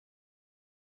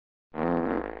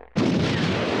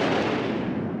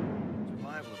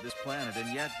this planet,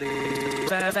 and yet they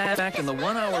back in the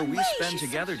 1 hour we spend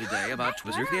together today about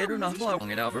was your kid or not blowing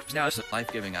it over now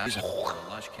life-giving eyes and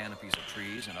lush canopies of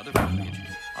trees and other foliage.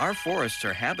 Our forests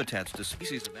are habitats to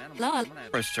species of animals. Hello.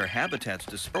 Forests are habitats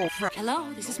to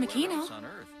Hello, this is Makino. on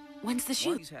Earth. When's the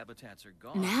shoot? These habitats are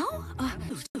gone. Now?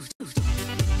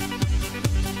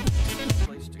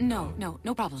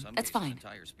 No problem. That's fine.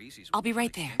 I'll be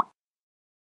right there.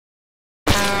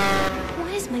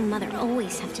 Why does my mother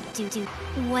always have to do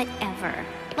whatever?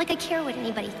 Like I care what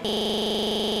anybody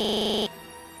thinks.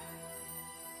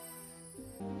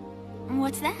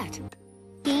 What's that?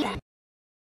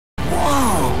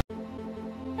 Whoa!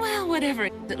 Well, whatever.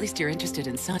 At least you're interested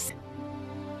in sus.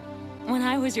 When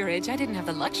I was your age, I didn't have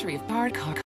the luxury of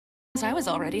hardcore. I was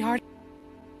already hard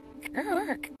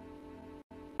work.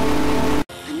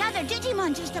 Another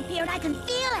Digimon just appeared. I can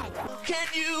feel it. Can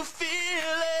you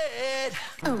feel it?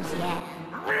 Oh yeah.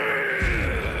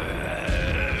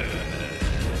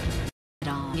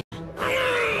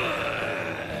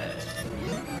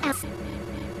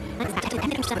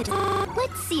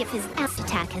 Let's see if his ass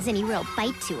attack has any real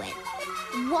bite to it.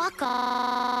 Walk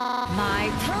off. My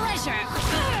pleasure.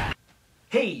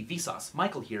 Hey, Vsauce,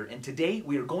 Michael here, and today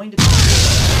we are going to...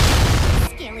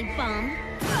 Scaly bum.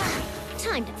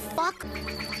 Time to fuck.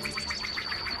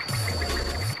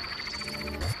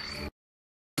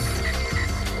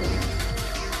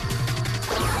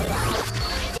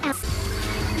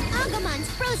 Agumon's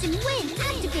frozen wind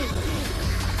activate.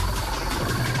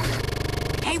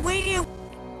 Hey, wait here!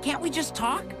 Can't we just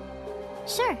talk?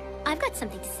 Sure, I've got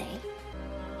something to say.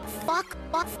 Fuck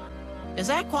off. Does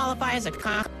that qualify as a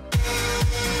cock?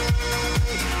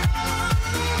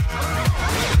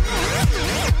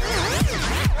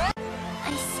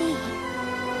 I see.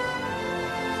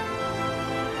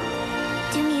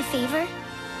 Do me a favor.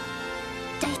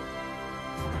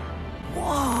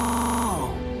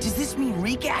 Whoa! Does this mean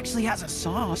Rika actually has a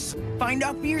sauce? Find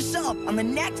out for yourself on the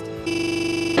next